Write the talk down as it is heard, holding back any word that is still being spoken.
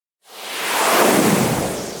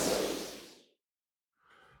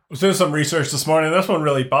was doing some research this morning. This one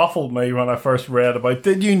really baffled me when I first read about it.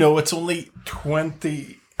 Did you know it's only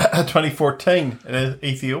 2014 in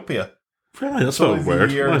Ethiopia? Really? That's so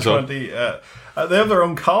weird. Year 20, they have their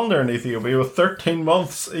own calendar in Ethiopia with 13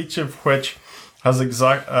 months, each of which has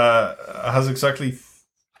exactly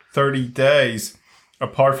 30 days,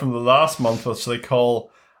 apart from the last month, which they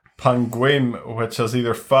call Pangwim, which has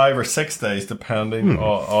either 5 or 6 days, depending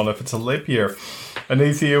on if it's a leap year. In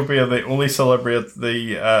Ethiopia, they only celebrate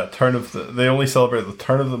the turn of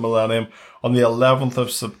the millennium on the 11th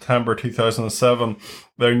of September 2007.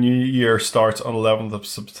 Their new year starts on 11th of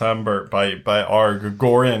September by our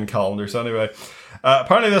Gregorian calendars. Anyway,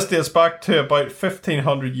 apparently this dates back to about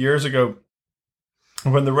 1500 years ago,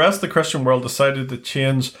 when the rest of the Christian world decided to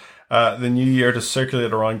change the new year to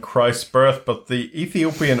circulate around Christ's birth, but the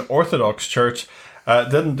Ethiopian Orthodox Church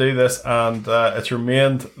didn't do this, and it's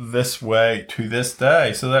remained this way to this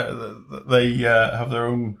day. So they have their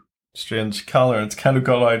own strange calendar. It's kind of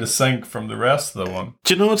got out of sync from the rest of the one.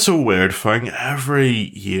 Do you know what's a weird thing? Every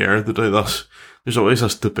year they do this, there's always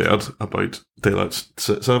this debate about daylight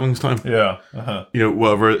savings time. Yeah. Uh-huh. You know,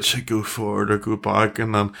 whether it should go forward or go back.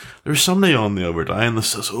 And then there was somebody on the other day and they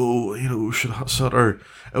says, oh, you know, we should set our...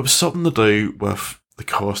 It was something to do with the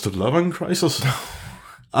cost of living crisis.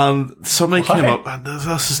 And somebody came up, and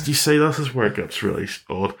this is where it gets really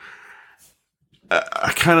odd.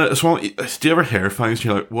 I kind of, it's one, do you ever hear things and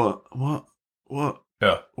you're like, what?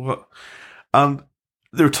 Yeah. What? And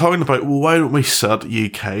they were talking about, well, why don't we set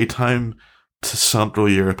UK time to Central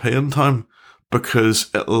European time? Because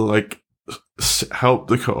it'll, like, help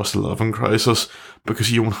the cost of living crisis,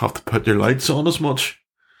 because you won't have to put your lights on as much.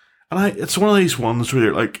 And it's one of these ones where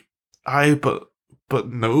you're like, but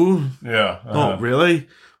no. Yeah. Not really.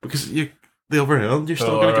 Because the other end, you're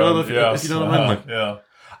still going to get it if you know what I mean. Like, yeah.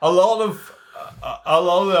 A lot of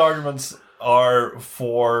the arguments are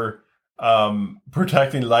for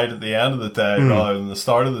protecting light at the end of the day rather than the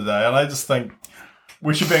start of the day. And I just think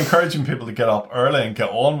we should be encouraging people to get up early and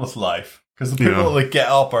get on with life. Because the people that get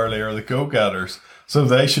up early are the go-getters. So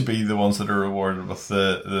they should be the ones that are rewarded with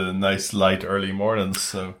the nice light early mornings.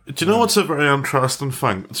 So, do you know what's a very interesting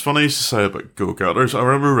thing? It's funny you say about go-getters. I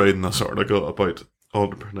remember reading this article about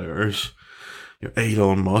entrepreneurs, you know,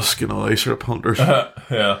 Elon Musk and all these sort of punters.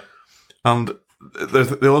 Yeah. And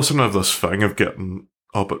they also have this thing of getting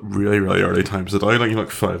up at really, really early times of the day, like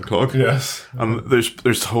 5 o'clock. Yes. And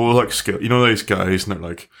there's whole like skill. You know these guys, and they're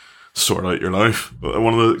like, sort out your life.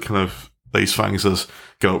 One of the kind of these things is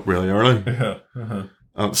get up really early. Yeah. Uh-huh.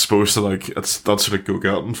 And it's supposed to, like, it's that sort of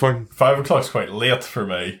go-getting thing. 5 o'clock's quite late for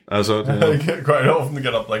me. Is it? Yeah. I get quite often to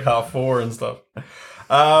get up like 4:30 and stuff.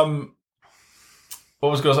 What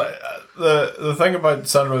was going to say? The thing about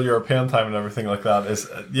Central European time and everything like that is,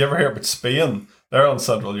 you ever hear about Spain? They're on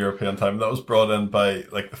Central European time. That was brought in by,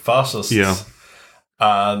 like, the fascists. Yeah.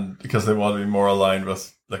 And because they want to be more aligned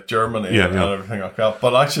with, like, Germany and everything like that.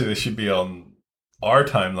 But actually they should be on our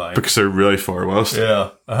timeline, because they're really far west.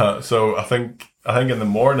 Yeah. So I think in the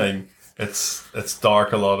morning it's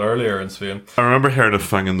dark a lot earlier in Spain. I remember hearing a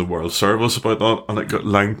thing in the World Service about that, and it got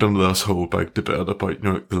linked into this whole big debate about,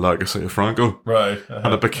 you know, the legacy of Franco. Right.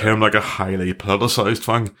 And it became like a highly politicized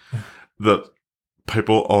thing that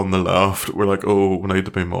people on the left were like, oh, we need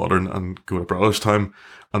to be modern and go to British time,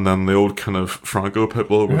 and then the old kind of Franco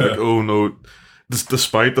people were like, oh no,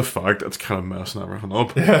 despite the fact it's kind of messing everything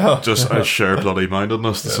up, just as sheer bloody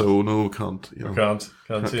mindedness. So no, can't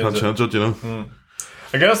change it, you know.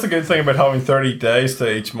 I guess the good thing about having 30 days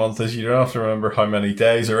to each month is you don't have to remember how many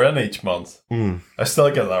days are in each month. I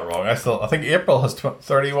still get that wrong. I think April has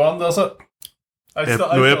 31, does it?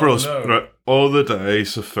 April's right, all the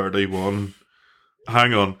days of 31.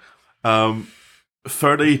 Hang on,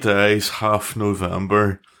 30 days, half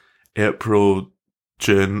November, April,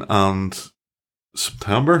 June, and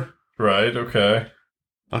September. Right, okay.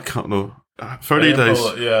 I can't know. 30 days.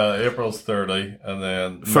 Yeah, April's 30, and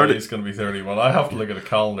then May's going to be 31. I have to look at a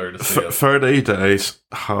calendar to see it. 30 days,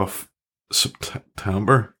 half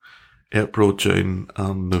September, April, June,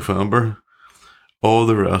 and November. All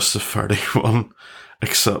the rest of 31,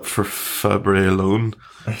 except for February alone.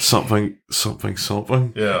 Something.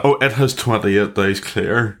 Yeah. Oh, it has 28 days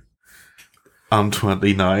clear, and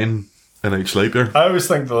 29 in each leap year. I always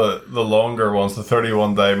think the longer ones, the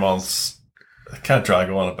 31-day months, can't drag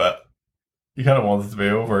on a bit. You kind of want it to be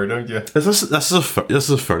over, don't you? This is a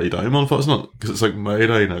 30-day month, isn't it? Because it's like May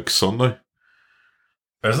Day next Sunday.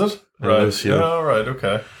 Is it? Right. It is, yeah. Oh, right,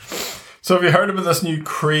 okay. So have you heard about this new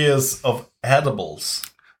craze of edibles?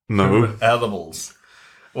 No. Edibles.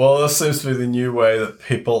 Well, this seems to be the new way that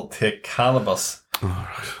people take cannabis.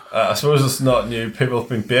 I suppose it's not new. People have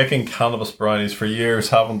been baking cannabis brownies for years,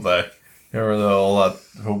 haven't they? Remember all that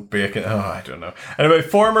whole baking? Oh, I don't know. Anyway,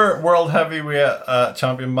 former world heavyweight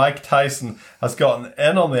champion Mike Tyson has gotten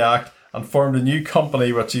in on the act and formed a new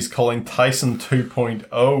company which he's calling Tyson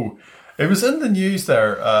 2.0. It was in the news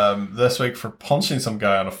there this week for punching some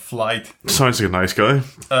guy on a flight. Sounds like a nice guy.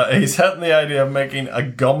 He's hitting the idea of making a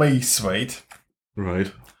gummy sweet.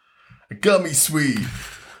 Right. A gummy sweet.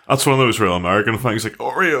 That's one of those real American things like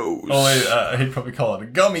Oreos. Only he'd probably call it a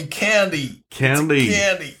gummy candy. Candy. It's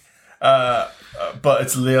candy. But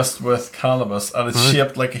it's laced with cannabis and it's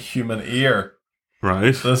shaped like a human ear.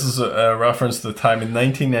 Right. This is a reference to the time in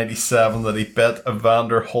 1997 that he bit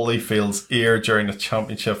Evander Holyfield's ear during a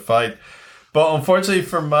championship fight. But unfortunately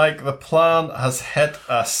for Mike, the plan has hit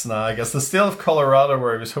a snag. As the state of Colorado,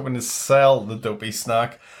 where he was hoping to sell the dopey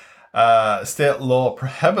snack, state law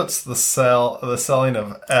prohibits the selling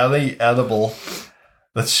of any edible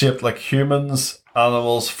that's shaped like humans,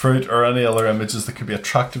 animals, fruit, or any other images that could be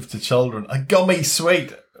attractive to children. A gummy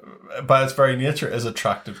sweet, by its very nature, is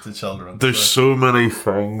attractive to children. There's so many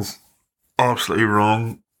things absolutely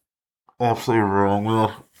wrong with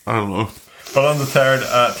it. I don't know. But undeterred,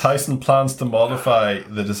 Tyson plans to modify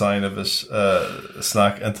the design of his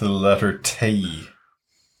snack into the letter T.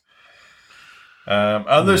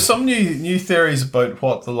 And there's some new theories about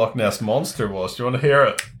what the Loch Ness Monster was. Do you want to hear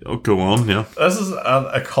it? Oh, go on, yeah. This is an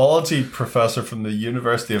ecology professor from the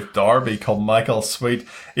University of Derby called Michael Sweet.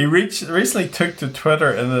 He recently took to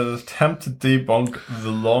Twitter in an attempt to debunk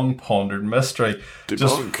the long-pondered mystery.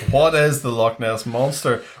 Just what is the Loch Ness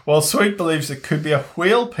Monster? Well, Sweet believes it could be a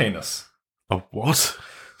whale penis. A what?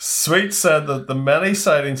 Sweet said that the many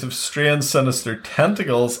sightings of strange, sinister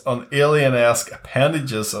tentacles on alien-esque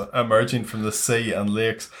appendages emerging from the sea and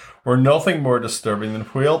lakes were nothing more disturbing than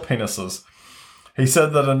whale penises. He said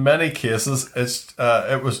that in many cases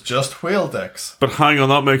it was just whale dicks. But hang on,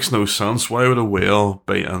 that makes no sense. Why would a whale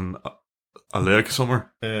be in a lake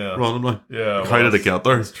somewhere? Yeah. Randomly? Yeah. How did it get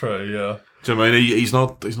there? That's true, yeah. Do you mean he's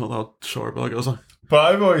not that sharp, like, is he? But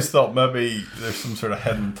I've always thought maybe there's some sort of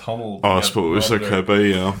hidden tunnel. Oh, I suppose there could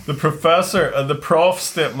be, yeah. The prof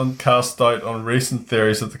statement cast doubt on recent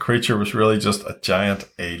theories that the creature was really just a giant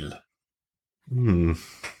eel. And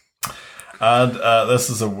this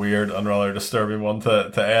is a weird and rather disturbing one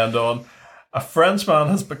to end on. A Frenchman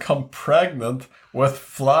has become pregnant with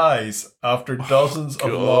flies after dozens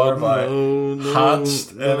of larvae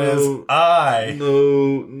hatched in his eye.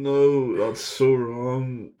 No, that's so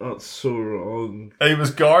wrong. He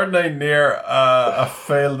was gardening near a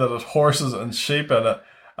field that had horses and sheep in it,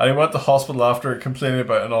 and he went to hospital after complaining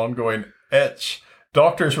about an ongoing itch.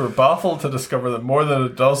 Doctors were baffled to discover that more than a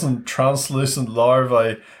dozen translucent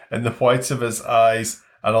larvae in the whites of his eyes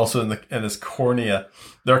and also in his cornea.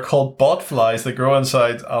 They're called botflies. They grow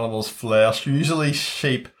inside animals' flesh, usually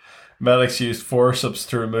sheep. Medics used forceps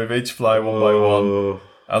to remove each fly one by one.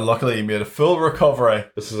 And luckily he made a full recovery.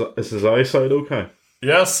 Is his eyesight okay?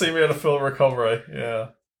 Yes, he made a full recovery, yeah.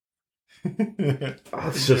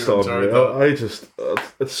 That's just unreal.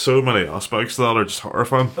 It's so many aspects that are just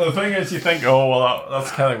horrifying. The thing is, you think, oh, well,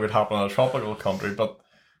 that's kind of would happen in a tropical country, but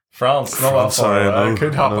France, not that far away. It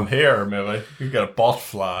could happen here, maybe. You could get a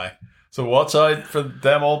botfly. So watch out for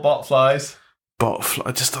them old botflies. Botfly,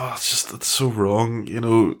 it's so wrong, you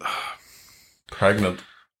know. Pregnant.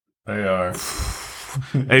 They are.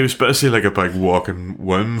 He was basically like a big walking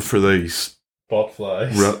womb for these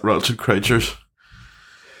botflies. Wretched creatures.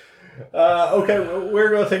 Okay, we're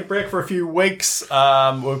going to take a break for a few weeks. We've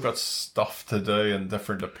got stuff to do and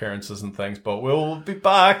different appearances and things, but we'll be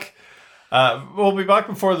back. We'll be back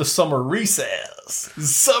before the summer recess.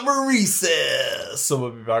 So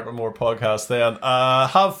we'll be back with more podcasts then.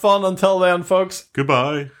 Have fun until then, folks.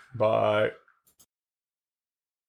 Goodbye. Bye.